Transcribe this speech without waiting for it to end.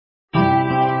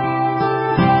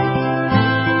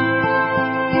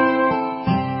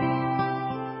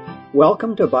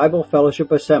Welcome to Bible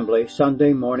Fellowship Assembly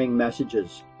Sunday Morning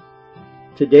Messages.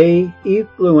 Today, Yves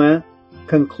Blouin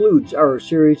concludes our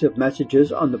series of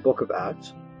messages on the book of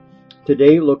Acts,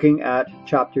 today looking at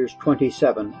chapters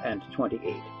 27 and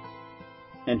 28.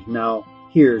 And now,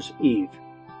 here's Yves.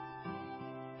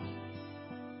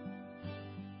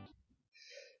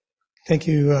 Thank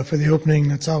you for the opening.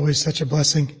 That's always such a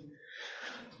blessing.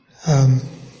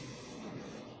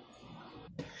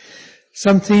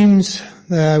 Some themes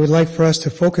that I would like for us to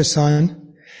focus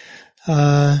on.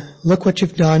 Look what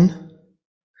you've done.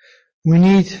 We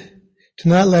need to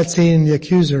not let Satan, the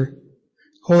accuser,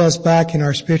 hold us back in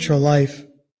our spiritual life.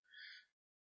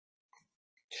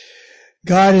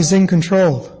 God is in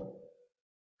control.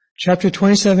 Chapter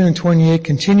 27 and 28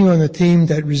 continue on the theme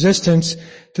that resistance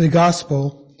to the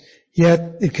gospel,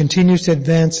 yet it continues to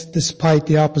advance despite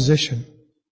the opposition.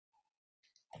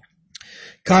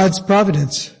 God's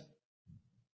providence.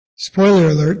 Spoiler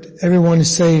alert, everyone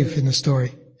is saved in the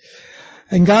story.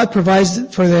 And God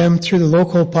provides for them through the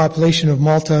local population of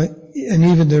Malta and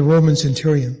even the Roman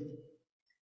centurion.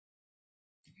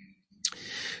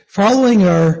 Following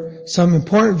are some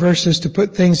important verses to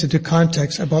put things into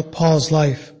context about Paul's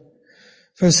life.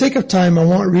 For the sake of time, I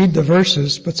won't read the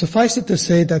verses, but suffice it to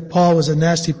say that Paul was a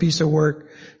nasty piece of work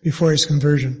before his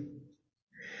conversion.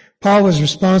 Paul was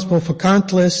responsible for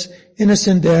countless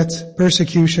innocent deaths,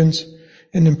 persecutions,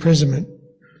 and imprisonment.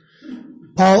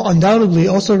 Paul undoubtedly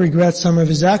also regrets some of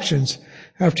his actions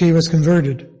after he was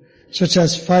converted, such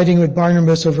as fighting with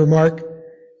Barnabas over Mark.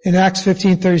 In Acts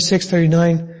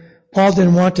 15:36-39, Paul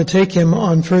didn't want to take him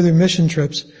on further mission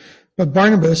trips, but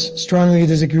Barnabas strongly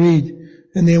disagreed,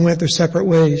 and they went their separate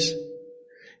ways.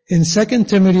 In 2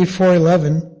 Timothy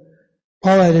 4:11,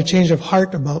 Paul had a change of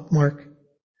heart about Mark.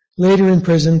 Later in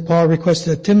prison, Paul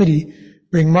requested that Timothy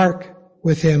bring Mark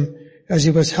with him as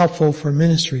he was helpful for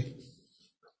ministry.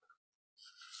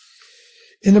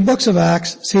 In the books of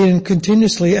Acts, Satan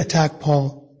continuously attacked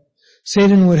Paul.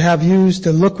 Satan would have used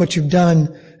the "look what you've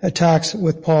done" attacks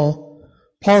with Paul.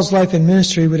 Paul's life and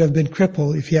ministry would have been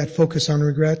crippled if he had focused on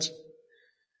regrets.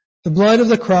 The blood of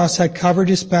the cross had covered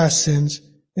his past sins,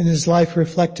 and his life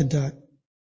reflected that.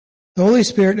 The Holy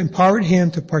Spirit empowered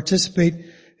him to participate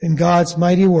in God's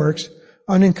mighty works,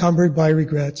 unencumbered by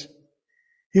regrets.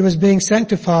 He was being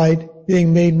sanctified,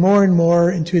 being made more and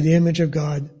more into the image of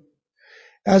God.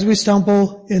 As we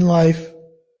stumble in life,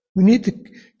 we need to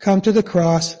come to the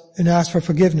cross and ask for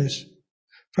forgiveness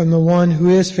from the one who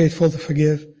is faithful to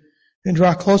forgive, and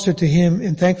draw closer to him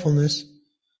in thankfulness.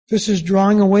 This is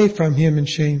drawing away from him in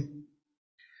shame.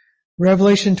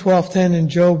 Revelation 12:10 and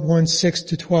Job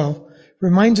 1:6-12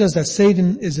 reminds us that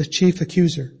Satan is the chief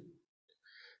accuser.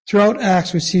 Throughout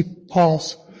Acts, we see Paul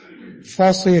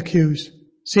falsely accused.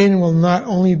 Satan will not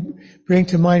only bring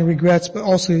to mind regrets, but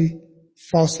also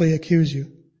falsely accuse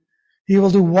you. He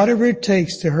will do whatever it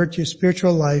takes to hurt your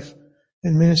spiritual life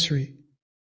and ministry.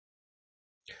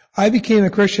 I became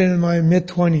a Christian in my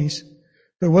mid-20s,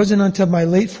 but it wasn't until my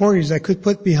late 40s I could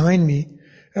put behind me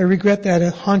a regret that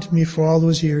had haunted me for all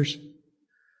those years.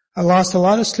 I lost a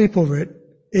lot of sleep over it.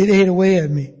 It ate away at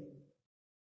me.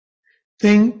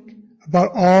 Think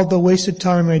about all the wasted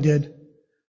time I did.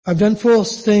 I've done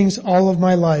foolish things all of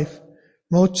my life,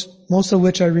 most of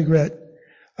which I regret.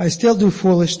 I still do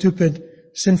foolish, stupid,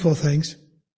 sinful things.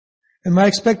 And my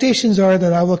expectations are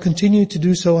that I will continue to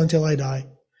do so until I die.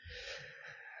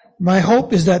 My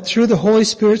hope is that through the Holy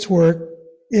Spirit's work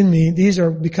in me, these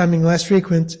are becoming less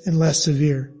frequent and less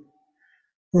severe.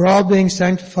 We're all being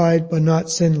sanctified, but not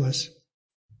sinless.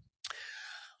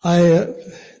 I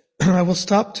will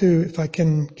stop to, if I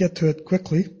can get to it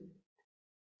quickly,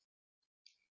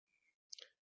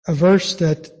 a verse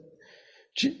that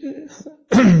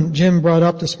Jim brought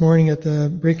up this morning at the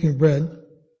breaking of bread.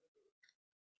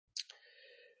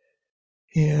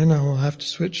 And I will have to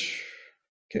switch.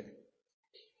 Okay.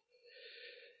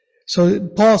 So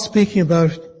Paul speaking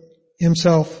about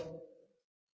himself.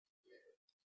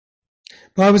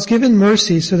 But I was given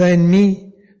mercy so that in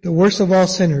me, the worst of all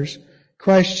sinners,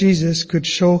 Christ Jesus could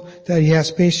show that he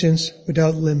has patience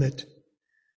without limit.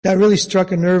 That really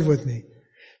struck a nerve with me,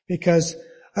 because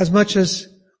as much as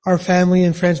our family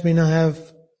and friends may not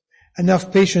have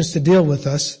enough patience to deal with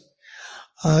us,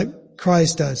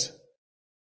 Christ does.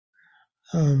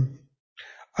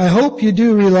 I hope you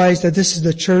do realize that this is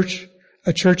a church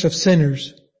of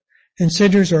sinners, and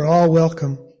sinners are all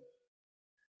welcome.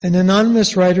 An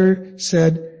anonymous writer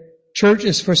said, church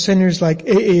is for sinners like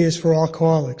AA is for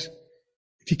alcoholics.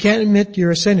 If you can't admit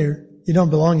you're a sinner, you don't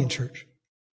belong in church.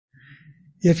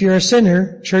 If you're a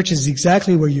sinner, church is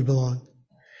exactly where you belong.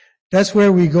 That's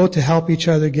where we go to help each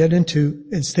other get into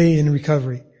and stay in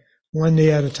recovery. one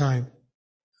day at a time.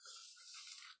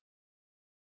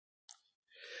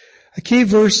 A key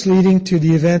verse leading to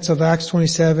the events of Acts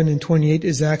 27 and 28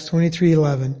 is Acts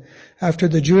 23:11, after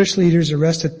the Jewish leaders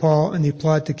arrested Paul and they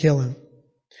plotted to kill him.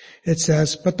 It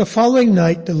says, "But the following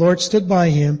night the Lord stood by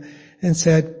him and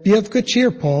said, 'Be of good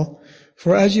cheer, Paul,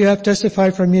 for as you have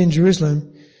testified for me in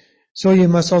Jerusalem, so you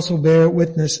must also bear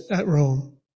witness at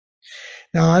Rome.'"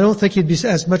 Now, I don't think he'd be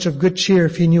as much of good cheer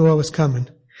if he knew what was coming.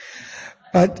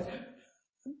 But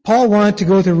Paul wanted to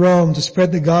go to Rome to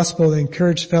spread the gospel and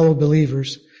encourage fellow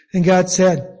believers. And God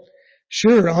said,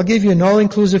 "Sure, I'll give you an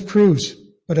all-inclusive cruise,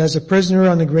 but as a prisoner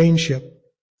on a grain ship."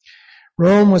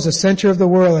 Rome was the center of the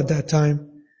world at that time.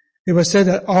 It was said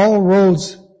that all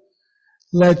roads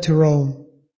led to Rome,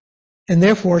 and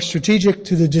therefore strategic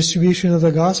to the distribution of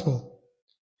the gospel.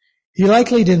 He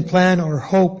likely didn't plan or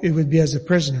hope it would be as a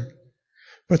prisoner.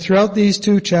 But throughout these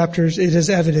 2 chapters, it is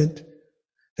evident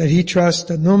that he trusts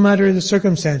that no matter the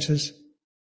circumstances,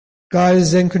 God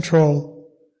is in control,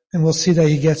 and we'll see that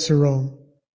he gets to Rome.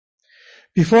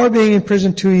 Before being in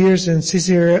prison 2 years in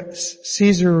Caesarea,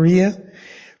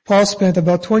 Paul spent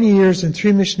about 20 years in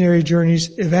 3 missionary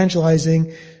journeys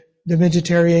evangelizing the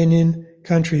Mediterranean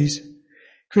countries.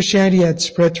 Christianity had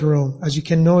spread to Rome. As you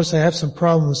can notice, I have some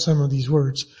problem with some of these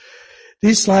words.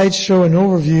 These slides show an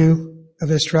overview of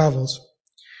his travels.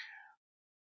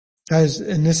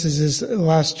 And this is his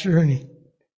last journey.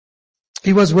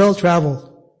 He was well traveled.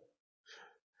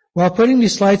 While putting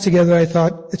these slides together, I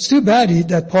thought, it's too bad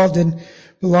that Paul didn't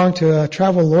belong to a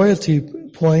travel loyalty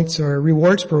points or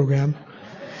rewards program.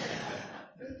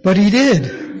 But he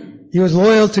did. He was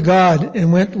loyal to God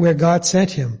and went where God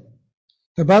sent him.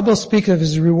 The Bible speaks of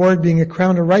his reward being a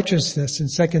crown of righteousness in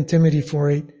 2 Timothy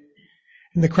 4:8,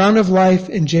 and the crown of life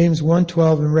in James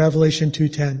 1:12 and Revelation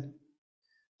 2:10.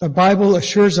 The Bible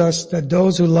assures us that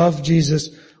those who love Jesus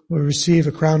will receive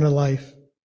a crown of life.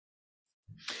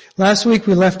 Last week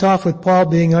we left off with Paul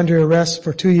being under arrest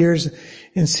for 2 years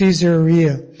in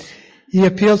Caesarea. He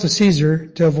appealed to Caesar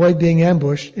to avoid being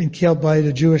ambushed and killed by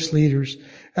the Jewish leaders,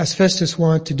 as Festus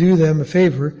wanted to do them a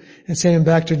favor and send him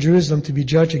back to Jerusalem to be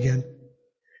judged again.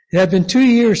 It had been 2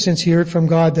 years since he heard from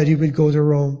God that he would go to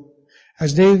Rome.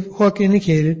 As Dave Hook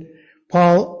indicated,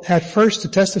 Paul had first to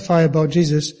testify about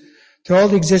Jesus to all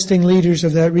the existing leaders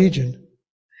of that region,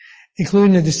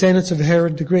 including the descendants of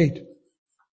Herod the Great.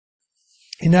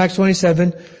 In Acts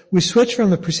 27, we switch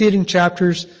from the preceding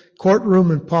chapter's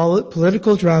courtroom and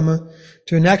political drama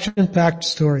to an action-packed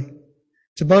story.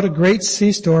 It's about a great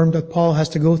sea storm that Paul has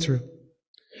to go through.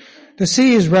 The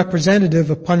sea is representative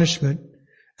of punishment,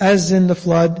 as in the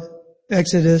flood,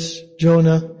 Exodus,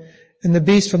 Jonah, and the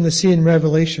beast from the sea in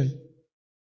Revelation.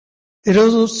 It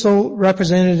is also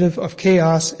representative of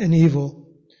chaos and evil.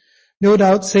 No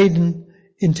doubt Satan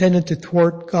intended to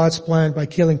thwart God's plan by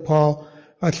killing Paul,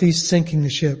 or at least sinking the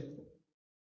ship.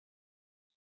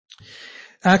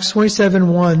 Acts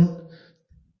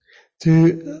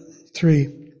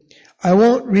 27:1-3. I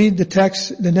won't read the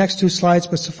text, the next 2 slides,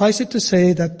 but suffice it to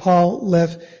say that Paul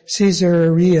left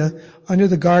Caesarea under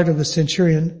the guard of a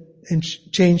centurion and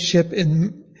changed ship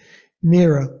in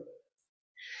Myra.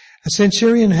 A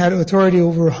centurion had authority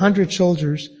over 100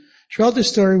 soldiers. Throughout the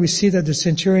story, we see that the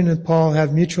centurion and Paul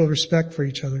have mutual respect for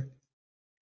each other.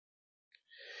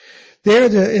 There,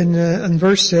 in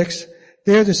verse 6,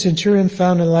 there the centurion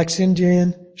found an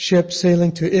Alexandrian ship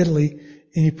sailing to Italy,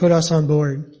 and he put us on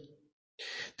board.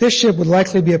 This ship would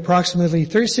likely be approximately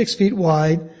 36 feet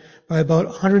wide by about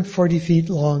 140 feet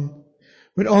long,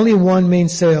 with only one main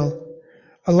sail.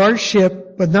 A large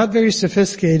ship, but not very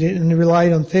sophisticated, and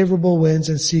relied on favorable winds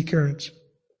and sea currents.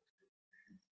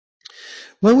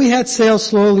 When we had sailed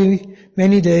slowly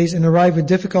many days and arrived with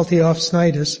difficulty off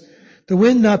Cnidus, the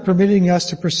wind not permitting us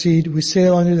to proceed, we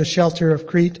sailed under the shelter of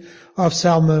Crete off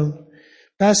Salmon.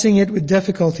 Passing it with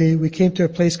difficulty, we came to a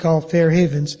place called Fair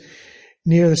Havens,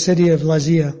 near the city of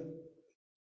Lasea.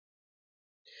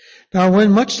 Now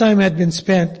when much time had been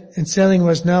spent and sailing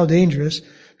was now dangerous,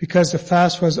 because the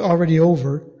fast was already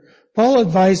over, Paul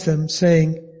advised them,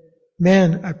 saying,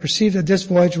 "Men, I perceive that this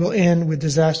voyage will end with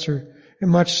disaster and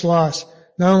much loss,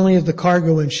 not only of the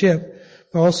cargo and ship,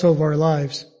 but also of our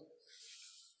lives."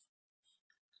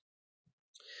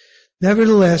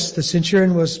 Nevertheless, the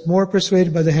centurion was more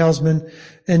persuaded by the helmsman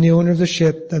and the owner of the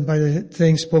ship than by the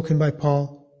things spoken by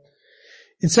Paul.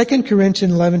 In 2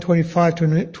 Corinthians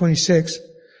 11:25-26,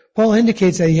 Paul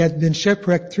indicates that he had been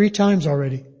shipwrecked 3 times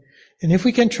already. And if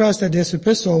we can trust that this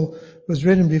epistle was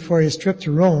written before his trip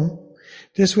to Rome,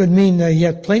 this would mean that he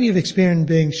had plenty of experience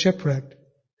being shipwrecked.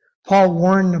 Paul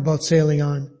warned about sailing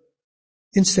on.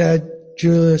 Instead,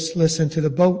 Julius listened to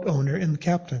the boat owner and the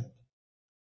captain.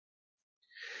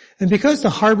 And because the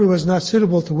harbor was not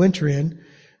suitable to winter in,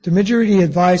 the majority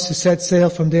advised to set sail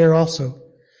from there also,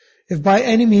 if by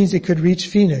any means they could reach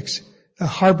Phoenix, a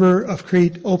harbor of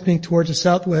Crete opening towards the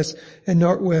southwest and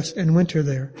northwest, and winter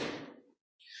there.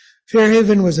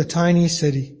 Fairhaven was a tiny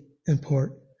city and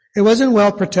port. It wasn't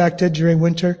well protected during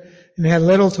winter and had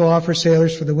little to offer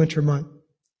sailors for the winter month.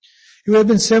 It would have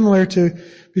been similar to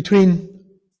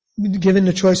given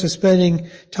the choice of spending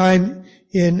time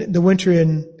in the winter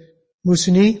in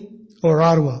Moosonee or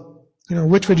Ottawa.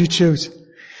 Which would you choose?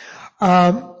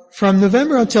 From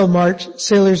November until March,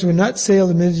 sailors would not sail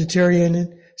the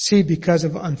Mediterranean Sea because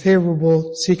of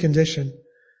unfavorable sea condition.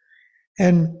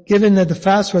 And given that the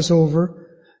fast was over,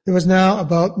 it was now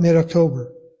about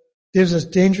mid-October. This was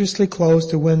dangerously close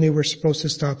to when they were supposed to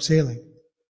stop sailing.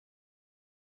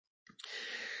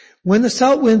 When the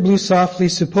south wind blew softly,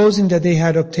 supposing that they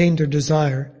had obtained their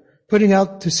desire, putting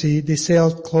out to sea, they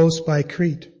sailed close by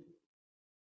Crete.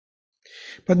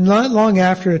 But not long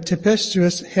after, a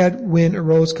tempestuous head wind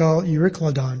arose called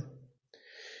Euroclydon.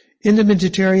 In the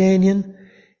Mediterranean,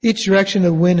 each direction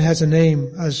of wind has a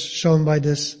name, as shown by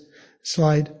this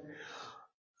slide.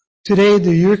 Today,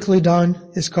 the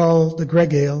Euroclydon is called the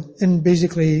Gregale and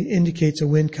basically indicates a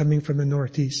wind coming from the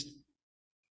northeast.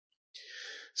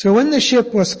 So when the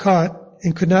ship was caught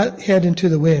and could not head into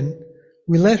the wind,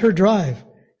 we let her drive,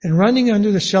 and running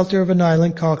under the shelter of an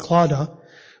island called Clauda,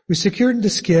 we secured the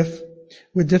skiff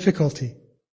with difficulty.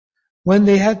 When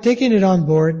they had taken it on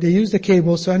board, they used the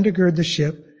cables to undergird the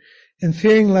ship, and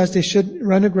fearing lest they should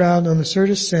run aground on the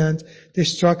Syrtis sands, they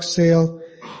struck sail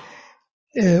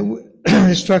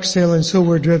and so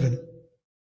were driven.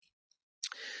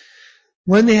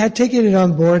 When they had taken it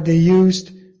on board, they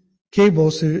used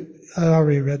cables to, I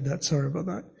already read that, sorry about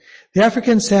that. The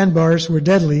African sandbars were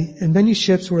deadly, and many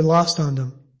ships were lost on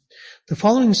them. The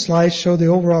following slides show the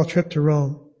overall trip to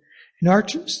Rome. In our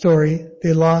story,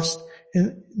 they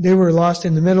were lost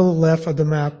in the middle left of the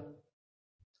map,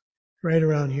 right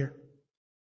around here.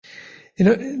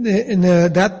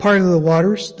 That part of the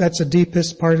waters, that's the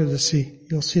deepest part of the sea.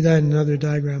 You'll see that in another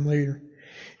diagram later.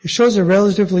 It shows a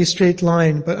relatively straight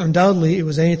line, but undoubtedly it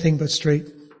was anything but straight.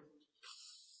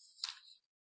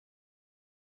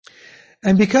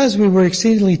 And because we were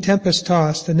exceedingly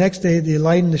tempest-tossed, the next day they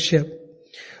lightened the ship.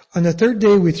 On the third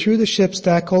day we threw the ship's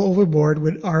tackle overboard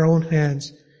with our own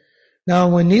hands. Now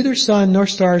when neither sun nor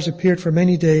stars appeared for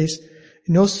many days,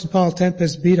 and no small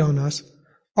tempest beat on us,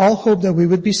 all hope that we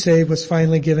would be saved was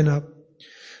finally given up.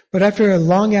 But after a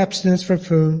long abstinence from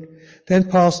food, then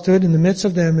Paul stood in the midst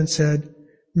of them and said,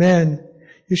 "Men,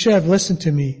 you should have listened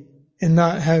to me and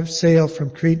not have sailed from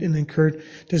Crete and incurred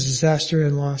this disaster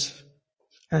and loss."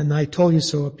 And I told you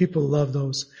so. People love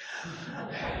those.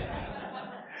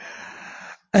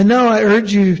 "And now I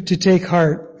urge you to take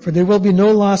heart, for there will be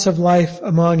no loss of life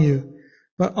among you,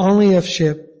 but only of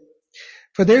ship.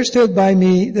 For there stood by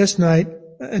me this night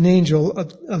an angel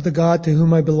of the God to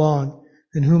whom I belong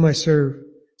and whom I serve,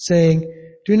 saying,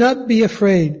 'Do not be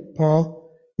afraid,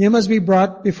 Paul. You must be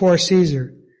brought before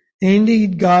Caesar.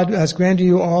 Indeed, God has granted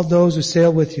you all those who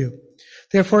sail with you.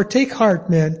 Therefore take heart,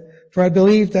 men, for I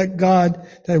believe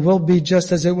that will be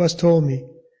just as it was told me.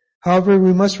 However,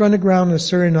 we must run aground on a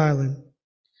certain island.'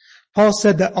 Paul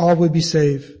said that all would be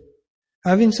saved.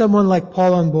 Having someone like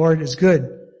Paul on board is good,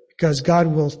 because God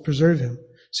will preserve him,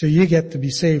 so you get to be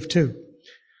saved too.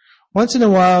 Once in a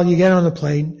while you get on a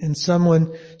plane and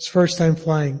someone's first time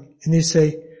flying, and they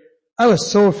say, 'I was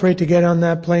so afraid to get on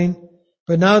that plane,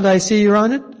 but now that I see you're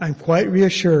on it, I'm quite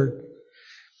reassured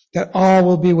that all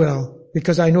will be well,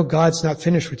 because I know God's not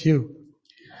finished with you.'"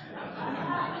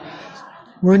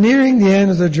 We're nearing the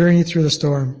end of the journey through the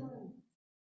storm.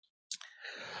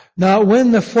 Now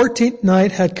when the 14th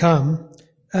night had come,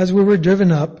 as we were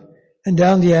driven up and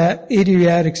down the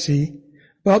Adriatic Sea,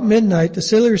 about midnight the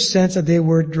sailors sensed that they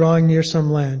were drawing near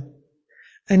some land.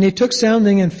 And they took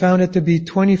sounding and found it to be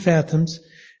 20 fathoms,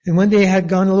 and when they had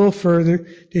gone a little further,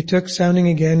 they took sounding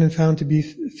again and found it to be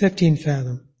 15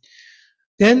 fathoms.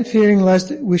 Then, fearing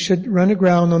lest we should run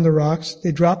aground on the rocks,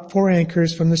 they dropped 4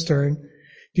 anchors from the stern.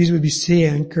 These would be sea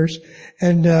anchors,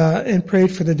 and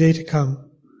prayed for the day to come.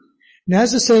 And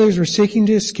as the sailors were seeking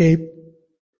to escape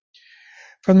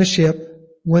from the ship,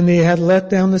 when they had let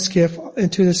down the skiff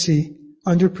into the sea,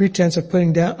 under pretense of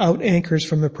putting out anchors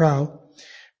from the prow,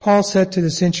 Paul said to the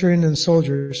centurion and the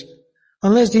soldiers,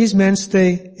 "Unless these men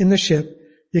stay in the ship,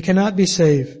 you cannot be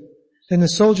saved." Then the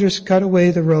soldiers cut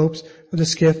away the ropes of the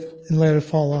skiff and let it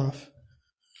fall off.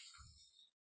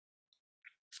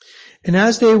 And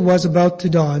as day was about to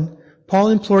dawn, Paul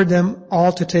implored them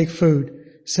all to take food,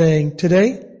 saying,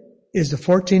 "Today is the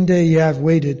 14th day you have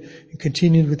waited and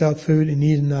continued without food and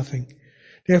eaten nothing.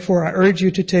 Therefore I urge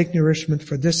you to take nourishment,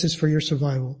 for this is for your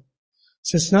survival.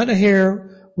 Since not a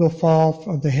hair will fall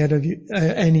from the head of you,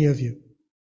 any of you.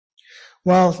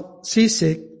 While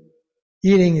seasick,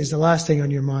 eating is the last thing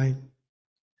on your mind.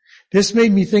 This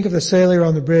made me think of the sailor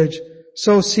on the bridge,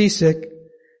 so seasick,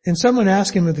 and someone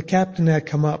asked him if the captain had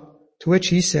come up, to which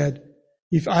he said,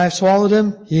 "If I have swallowed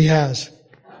him, he has."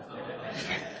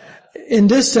 In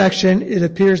this section, it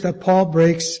appears that Paul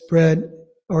breaks bread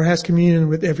or has communion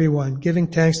with everyone, giving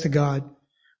thanks to God.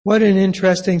 What an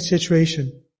interesting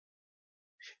situation,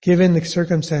 given the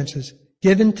circumstances.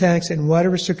 Giving thanks in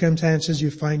whatever circumstances you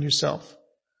find yourself.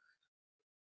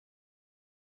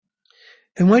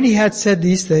 And when he had said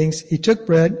these things, he took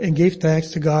bread and gave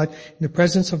thanks to God in the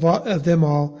presence of them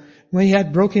all. When he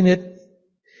had broken it,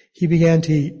 he began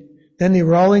to eat. Then they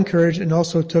were all encouraged and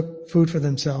also took food for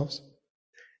themselves.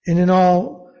 And in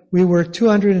all, we were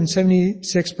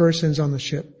 276 persons on the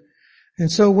ship.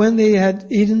 And so when they had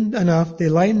eaten enough, they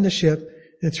lightened the ship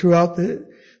and threw out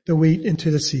the wheat into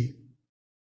the sea.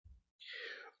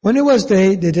 When it was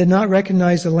day, they did not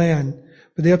recognize the land,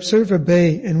 but they observed a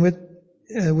bay and with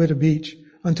a beach,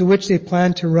 onto which they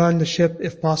planned to run the ship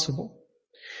if possible.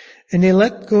 And they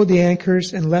let go the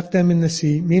anchors and left them in the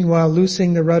sea, meanwhile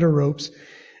loosing the rudder ropes,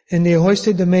 and they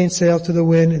hoisted the mainsail to the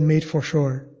wind and made for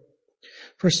shore.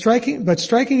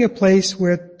 Striking a place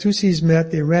where two seas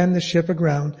met, they ran the ship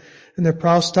aground, and their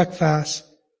prow stuck fast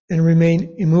and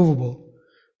remained immovable.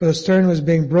 But the stern was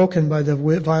being broken by the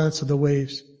violence of the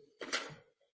waves.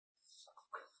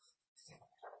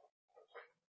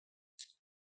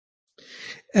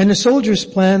 And the soldiers'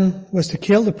 plan was to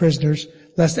kill the prisoners,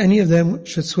 lest any of them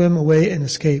should swim away and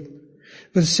escape.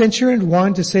 But the centurion,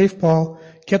 wanting to save Paul,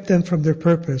 kept them from their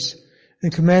purpose,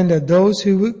 and commanded that those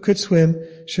who could swim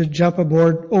should jump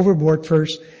overboard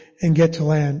first and get to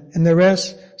land, and the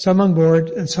rest, some on board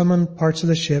and some on parts of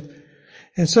the ship.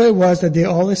 And so it was that they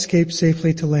all escaped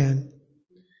safely to land.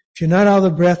 If you're not out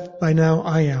of breath by now,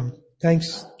 I am.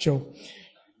 Thanks, Joe.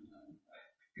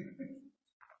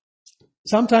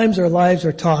 Sometimes our lives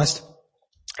are tossed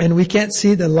and we can't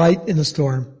see the light in the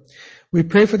storm. We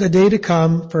pray for the day to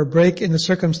come, for a break in the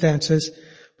circumstances.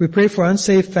 We pray for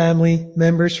unsafe family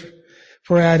members,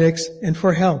 for addicts, and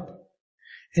for help.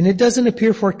 And it doesn't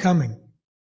appear forthcoming.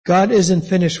 God isn't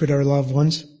finished with our loved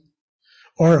ones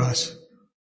or us.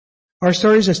 Our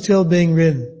stories are still being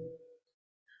written.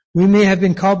 We may have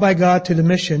been called by God to the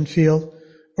mission field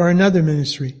or another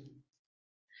ministry.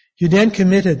 You then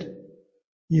committed.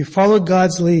 You followed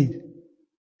God's lead,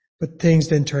 but things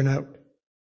didn't turn out.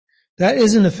 That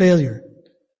isn't a failure.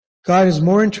 God is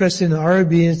more interested in our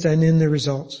obedience than in the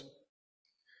results.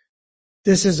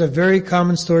 This is a very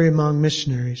common story among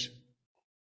missionaries.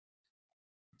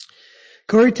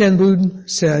 Corrie ten Boom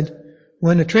said,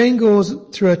 when a train goes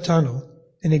through a tunnel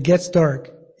and it gets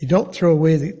dark, you don't throw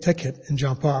away the ticket and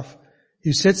jump off.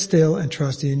 You sit still and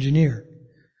trust the engineer.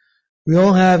 We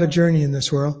all have a journey in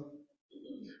this world.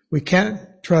 We can't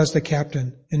trust the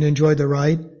captain and enjoy the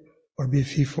ride or be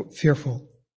fearful.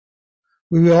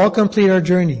 We will all complete our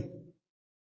journey,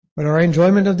 but our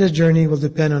enjoyment of this journey will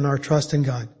depend on our trust in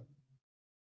God.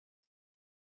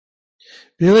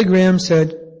 Billy Graham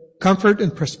said, comfort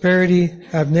and prosperity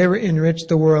have never enriched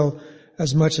the world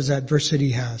as much as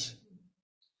adversity has.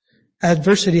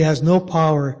 Adversity has no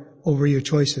power over your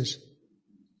choices.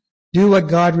 Do what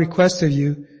God requests of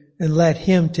you and let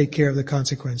Him take care of the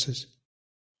consequences.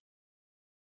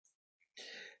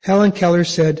 Helen Keller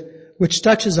said, which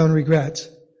touches on regrets,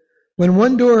 when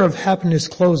one door of happiness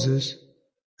closes,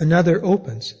 another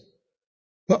opens.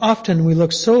 But often we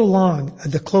look so long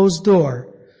at the closed door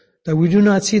that we do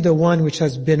not see the one which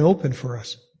has been opened for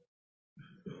us.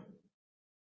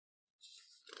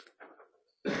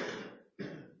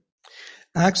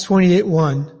 Acts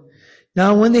 28:1.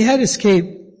 Now when they had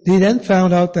escaped, they then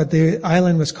found out that the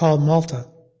island was called Malta.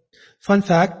 Fun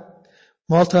fact,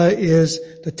 Malta is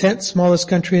the 10th smallest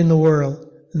country in the world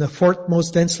and the 4th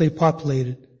most densely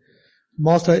populated.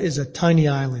 Malta is a tiny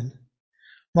island.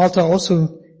 Malta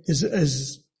also is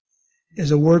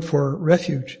a word for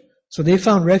refuge. So they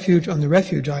found refuge on the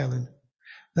refuge island.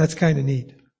 That's kind of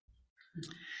neat.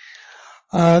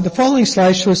 The following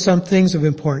slide shows some things of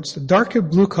importance. The darker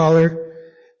blue color,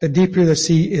 the deeper the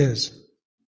sea is.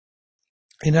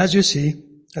 And as you see,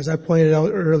 as I pointed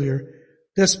out earlier,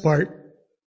 this part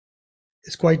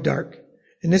is quite dark.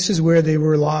 And this is where they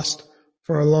were lost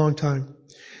for a long time.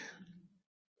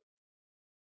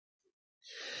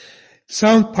 The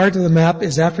southern part of the map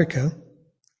is Africa.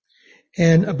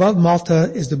 And above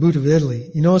Malta is the boot of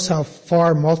Italy. You notice how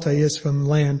far Malta is from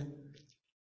land.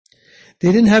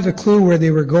 They didn't have a clue where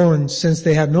they were going since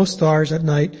they had no stars at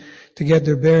night to get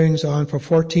their bearings on for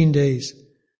 14 days.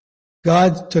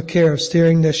 God took care of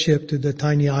steering the ship to the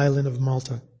tiny island of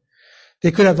Malta.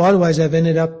 They could have otherwise have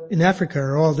ended up in Africa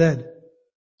or all dead.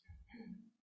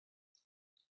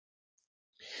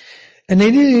 And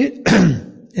the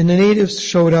natives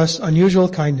showed us unusual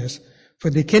kindness, for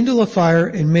they kindled a fire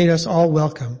and made us all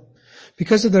welcome,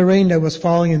 because of the rain that was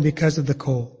falling and because of the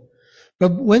cold.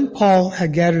 But when Paul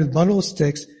had gathered a bundle of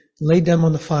sticks and laid them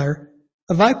on the fire,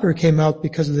 a viper came out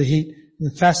because of the heat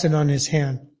and fastened on his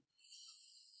hand.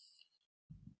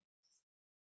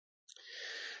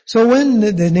 So when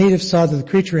the natives saw the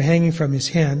creature hanging from his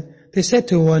hand, they said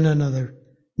to one another,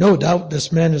 "No doubt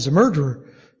this man is a murderer,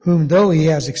 whom though he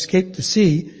has escaped the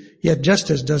sea, yet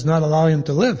justice does not allow him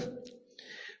to live."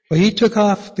 But he shook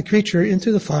off the creature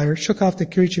into the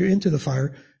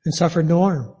fire, and suffered no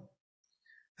harm.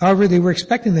 However, they were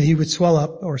expecting that he would swell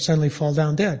up or suddenly fall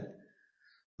down dead.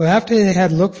 But after they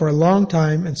had looked for a long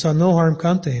time and saw no harm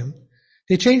come to him,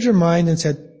 they changed their mind and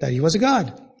said that he was a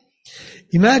god.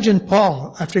 Imagine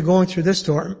Paul after going through this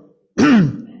storm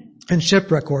and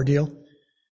shipwreck ordeal.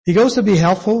 He goes to be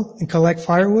helpful and collect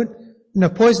firewood, and a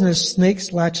poisonous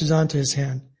snake latches onto his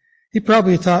hand. He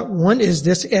probably thought, when is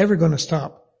this ever going to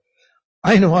stop?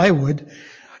 I know I would.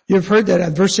 You've heard that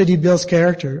adversity builds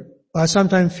character, but it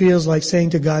sometimes feels like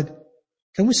saying to God,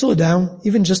 can we slow down,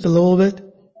 even just a little bit?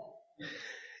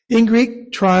 In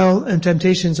Greek, trial and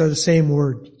temptations are the same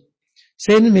word.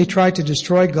 Satan may try to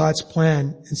destroy God's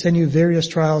plan and send you various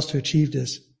trials to achieve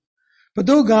this. But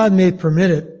though God may permit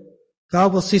it,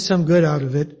 God will see some good out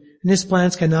of it, and his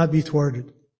plans cannot be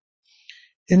thwarted.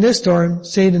 In this storm,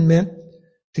 Satan meant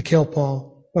to kill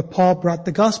Paul, but Paul brought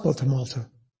the gospel to Malta.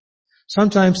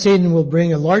 Sometimes Satan will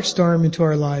bring a large storm into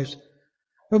our lives,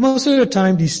 but most of the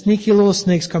time these sneaky little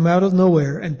snakes come out of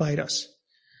nowhere and bite us.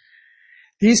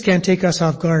 These can take us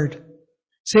off guard.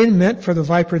 Satan meant for the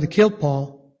viper to kill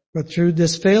Paul, but through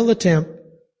this failed attempt,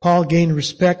 Paul gained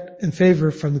respect and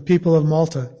favor from the people of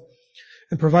Malta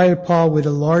and provided Paul with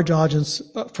a large audience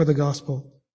for the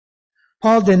gospel.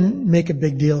 Paul didn't make a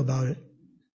big deal about it.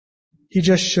 He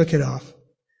just shook it off.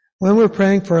 When we're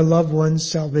praying for our loved ones'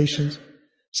 salvations,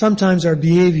 sometimes our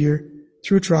behavior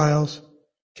through trials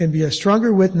can be a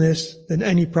stronger witness than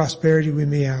any prosperity we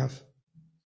may have.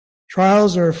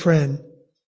 Trials are a friend,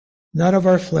 not of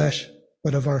our flesh,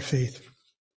 but of our faith.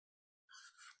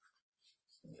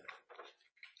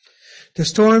 The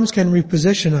storms can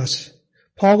reposition us.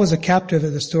 Paul was a captive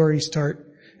at the story's start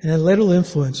and had little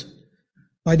influence.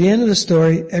 By the end of the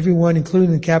story, everyone,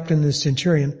 including the captain and the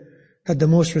centurion, had the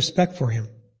most respect for him.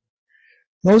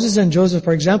 Moses and Joseph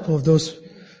are examples of those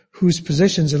whose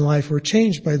positions in life were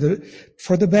changed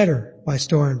for the better by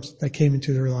storms that came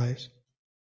into their lives.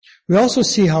 We also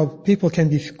see how people can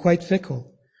be quite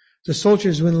fickle. The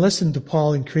soldiers wouldn't listen to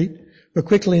Paul in Crete, but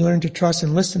quickly learned to trust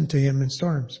and listen to him in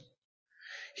storms.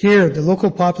 Here, the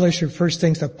local population first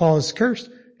thinks that Paul is cursed,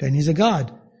 then he's a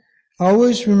god.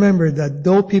 Always remember that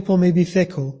though people may be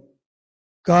fickle,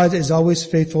 God is always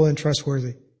faithful and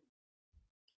trustworthy.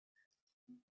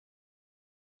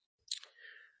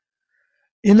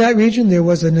 In that region, there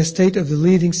was an estate of the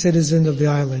leading citizen of the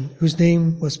island, whose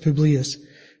name was Publius,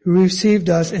 who received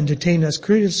us and detained us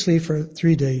courteously for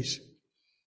 3 days.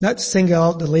 Not to single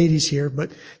out the ladies here,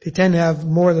 but they tend to have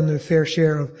more than their fair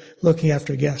share of looking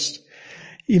after guests.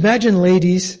 Imagine,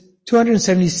 ladies,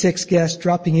 276 guests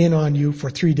dropping in on you for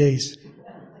 3 days.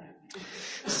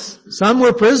 Some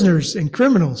were prisoners and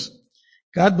criminals.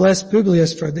 God bless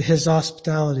Publius for his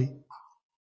hospitality.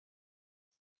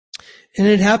 And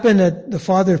it happened that the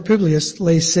father of Publius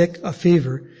lay sick of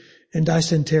fever and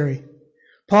dysentery.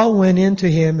 Paul went in to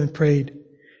him and prayed,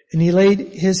 and he laid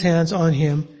his hands on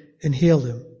him and healed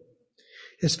him.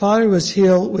 His father was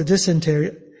healed with dysentery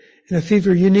and a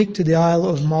fever unique to the Isle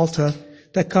of Malta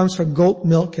that comes from goat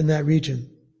milk in that region.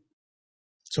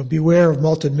 So beware of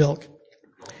malted milk.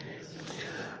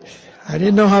 I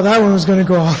didn't know how that one was going to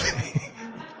go off.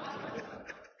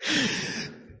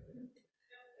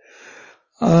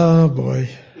 Oh boy.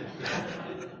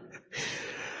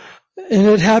 And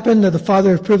it happened that the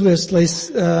father of Publius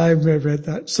I read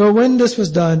that. So when this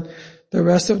was done, the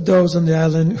rest of those on the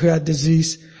island who had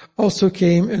disease also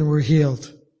came and were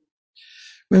healed.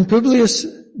 When Publius'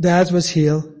 dad was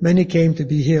healed, many came to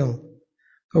be healed.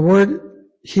 The word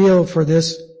heal for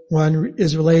this one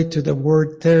is related to the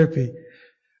word therapy,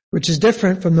 which is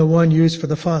different from the one used for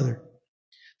the father.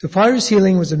 The father's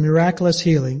healing was a miraculous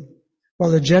healing,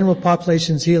 while the general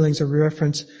population's healings are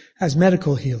referenced as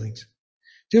medical healings.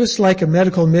 Just like a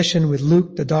medical mission with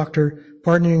Luke, the doctor,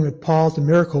 partnering with Paul, the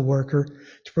miracle worker,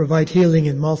 to provide healing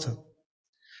in Malta.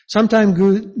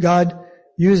 Sometimes God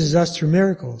uses us through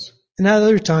miracles, and at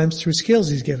other times through skills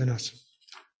he's given us.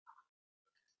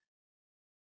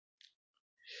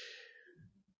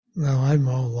 No, I'm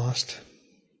all lost.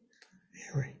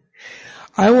 Anyway,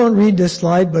 I won't read this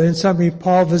slide, but in summary,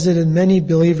 Paul visited many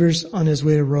believers on his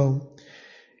way to Rome.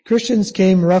 Christians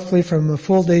came roughly from a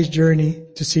full day's journey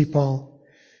to see Paul.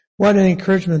 What an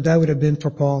encouragement that would have been for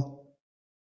Paul.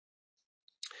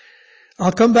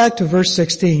 I'll come back to verse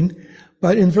 16,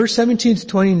 but in verse 17 to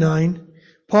 29,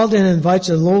 Paul then invites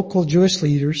the local Jewish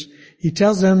leaders. He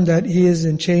tells them that he is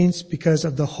in chains because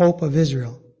of the hope of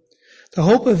Israel. The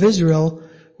hope of Israel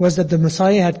was that the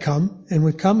Messiah had come and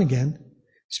would come again,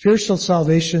 spiritual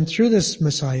salvation through this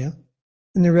Messiah,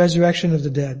 and the resurrection of the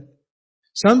dead.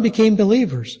 Some became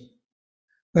believers,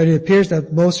 but it appears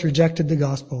that most rejected the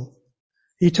gospel.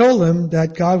 He told them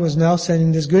that God was now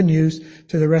sending this good news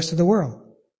to the rest of the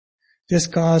world. This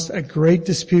caused a great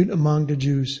dispute among the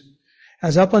Jews,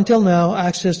 as up until now,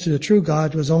 access to the true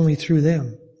God was only through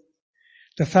them.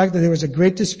 The fact that there was a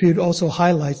great dispute also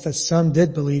highlights that some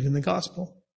did believe in the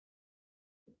gospel.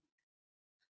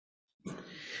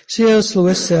 C.S.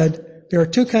 Lewis said, there are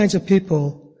two kinds of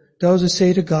people, those who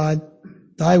say to God,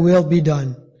 thy will be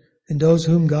done, and those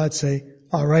whom God say,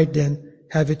 all right then,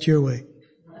 have it your way.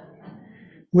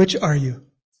 Which are you?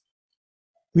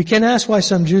 We can ask why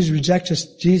some Jews reject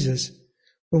Jesus,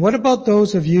 but what about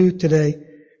those of you today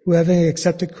who having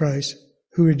accepted Christ,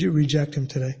 who reject him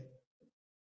today?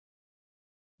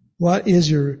 What is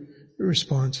your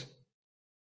response?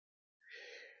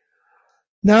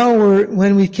 Now,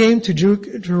 when we came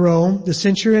to Rome, the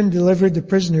centurion delivered the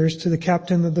prisoners to the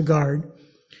captain of the guard,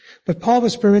 but Paul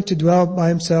was permitted to dwell by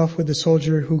himself with the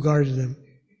soldier who guarded him.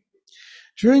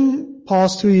 During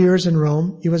Paul's 2 years in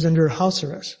Rome, he was under house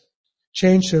arrest,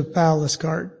 changed to a palace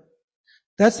guard.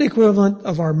 That's the equivalent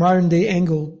of our modern-day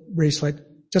ankle bracelet,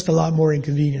 just a lot more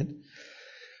inconvenient.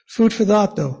 Food for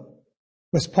thought, though.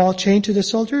 Was Paul chained to the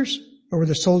soldiers, or were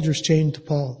the soldiers chained to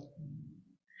Paul?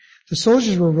 The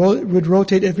soldiers would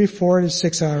rotate every 4 to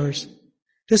 6 hours.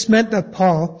 This meant that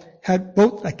Paul had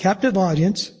both a captive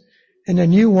audience and a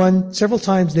new one several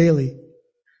times daily.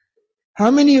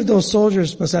 How many of those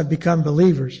soldiers must have become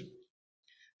believers?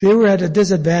 They were at a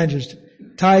disadvantage,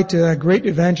 tied to a great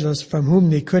evangelist from whom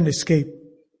they couldn't escape.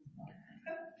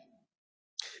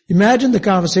 Imagine the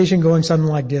conversation going something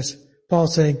like this. Paul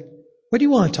saying, what do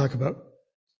you want to talk about?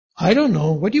 I don't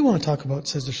know. What do you want to talk about?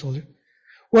 Says the soldier.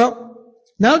 Well,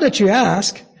 now that you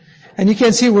ask, and you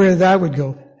can see where that would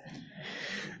go.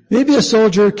 Maybe a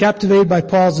soldier captivated by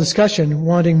Paul's discussion,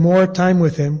 wanting more time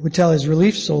with him, would tell his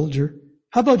relief soldier,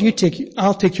 how about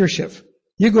I'll take your shift.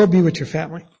 You go be with your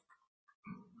family.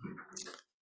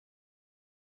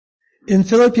 In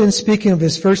Philippians, speaking of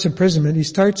his first imprisonment, he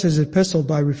starts his epistle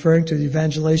by referring to the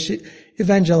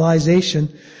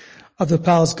evangelization of the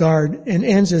palace guard and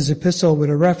ends his epistle with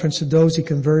a reference to those he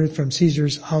converted from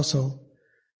Caesar's household.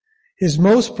 His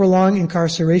most prolonged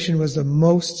incarceration was the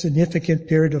most significant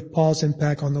period of Paul's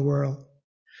impact on the world.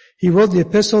 He wrote the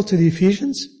epistle to the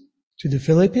Ephesians, to the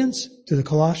Philippians, to the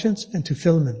Colossians, and to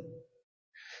Philemon.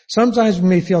 Sometimes we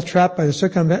may feel trapped by the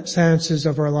circumstances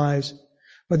of our lives,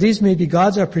 but these may be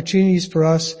God's opportunities for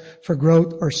us for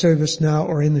growth or service now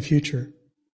or in the future.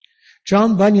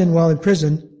 John Bunyan, while in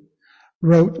prison,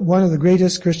 wrote one of the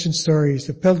greatest Christian stories,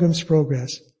 The Pilgrim's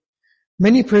Progress.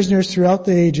 Many prisoners throughout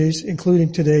the ages,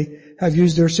 including today, have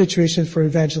used their situation for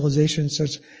evangelization,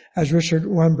 such as Richard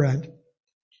Wurmbrand.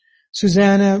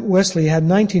 Susanna Wesley had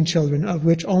 19 children, of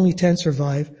which only 10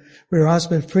 survived, with her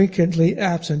husband frequently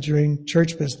absent during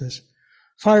church business.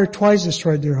 Fire twice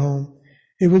destroyed their home.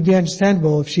 It would be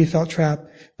understandable if she felt trapped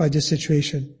by this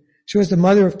situation. She was the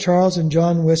mother of Charles and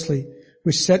John Wesley,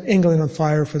 which set England on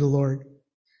fire for the Lord.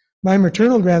 My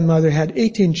maternal grandmother had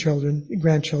 18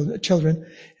 grandchildren,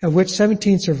 of which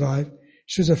 17 survived.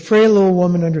 She was a frail little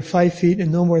woman under 5 feet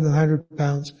and no more than 100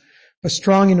 pounds, but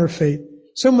strong in her faith,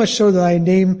 so much so that I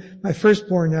named my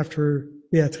firstborn after her,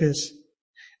 Beatrice.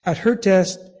 At her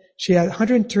test, she had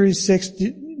 136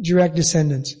 direct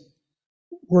descendants.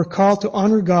 We're called to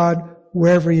honor God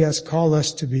wherever He has called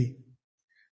us to be.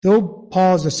 Though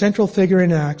Paul is the central figure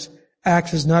in Acts,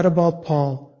 Acts is not about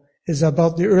Paul. It is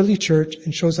about the early church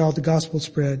and shows how the gospel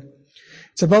spread.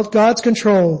 It's about God's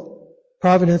control,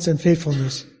 providence, and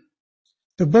faithfulness.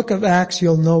 The book of Acts,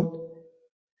 you'll note,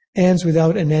 ends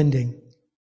without an ending.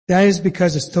 That is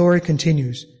because the story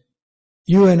continues.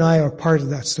 You and I are part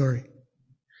of that story.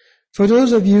 For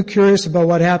those of you curious about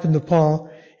what happened to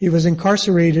Paul, he was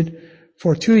incarcerated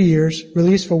for 2 years,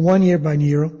 released for 1 year by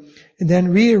Nero, and then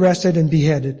rearrested and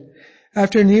beheaded.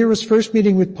 After Nero's first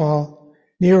meeting with Paul,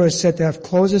 Nero is said to have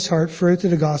closed his heart further to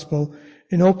the gospel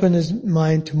and opened his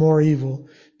mind to more evil,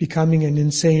 becoming an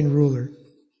insane ruler.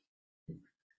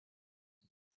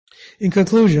 In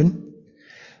conclusion,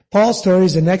 Paul's story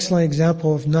is an excellent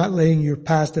example of not letting your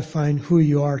past define who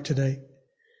you are today.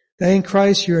 That in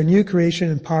Christ you are a new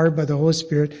creation empowered by the Holy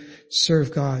Spirit to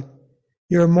serve God.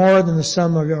 You are more than the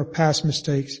sum of your past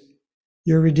mistakes.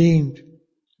 You're redeemed.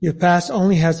 Your past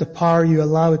only has the power you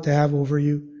allow it to have over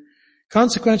you.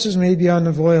 Consequences may be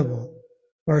unavoidable,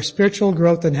 but our spiritual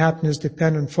growth and happiness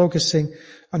depend on focusing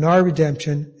on our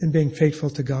redemption and being faithful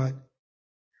to God.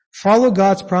 Follow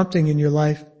God's prompting in your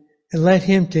life and let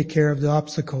Him take care of the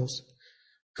obstacles.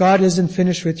 God isn't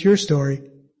finished with your story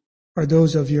or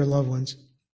those of your loved ones.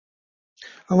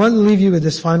 I want to leave you with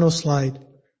this final slide.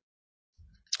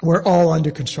 We're all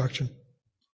under construction.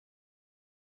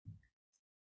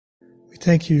 We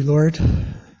thank you, Lord,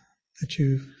 that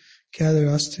you gather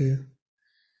us to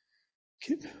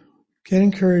get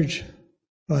encouraged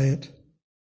by it,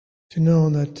 to know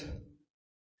that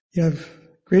you have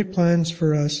great plans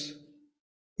for us.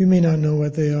 We may not know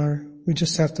what they are. We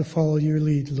just have to follow your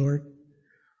lead, Lord.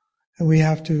 And we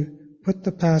have to put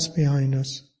the past behind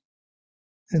us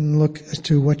and look as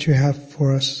to what you have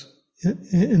for us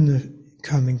in the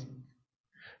coming.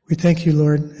 We thank you,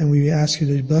 Lord, and we ask you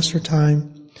to bless our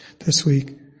time this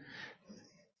week.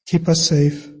 Keep us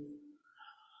safe.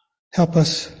 Help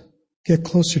us get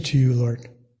closer to you, Lord.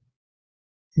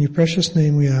 In your precious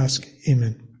name we ask,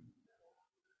 amen.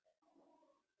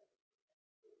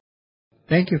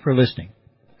 Thank you for listening.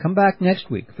 Come back next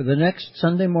week for the next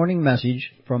Sunday morning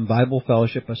message from Bible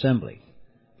Fellowship Assembly.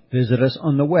 Visit us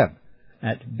on the web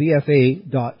at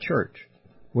bfa.church,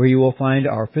 where you will find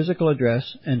our physical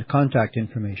address and contact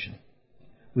information.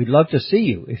 We'd love to see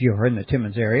you if you're in the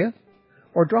Timmins area,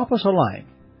 or drop us a line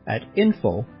at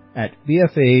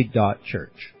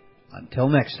info@bfa.church. Until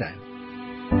next time.